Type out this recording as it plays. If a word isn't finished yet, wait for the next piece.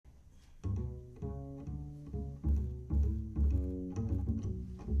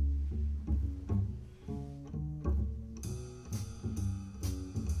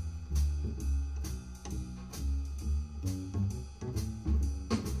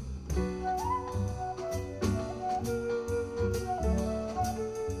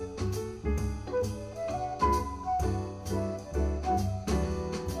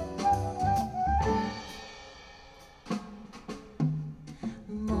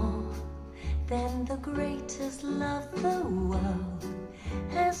than the greatest love the world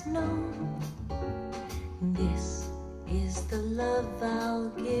has known. This is the love I'll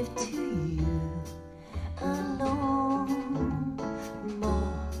give to you alone.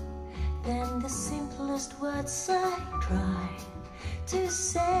 More than the simplest words I try to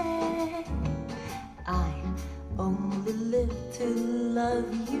say. I only live to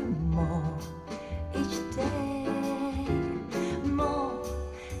love you more each day. More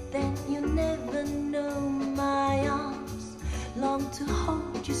than you never know. My arms long to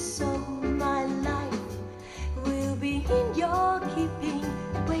hold you so. My life will be in your keeping.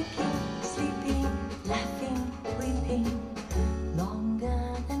 Waking, sleeping, laughing, weeping. Longer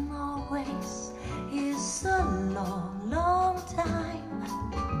than always is a long, long time.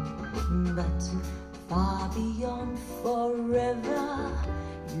 But far beyond forever,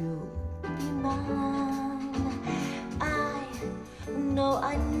 you'll be mine. I know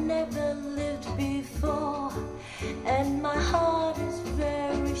I never lived before, and my heart is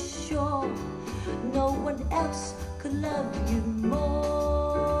very sure no one else could love you more.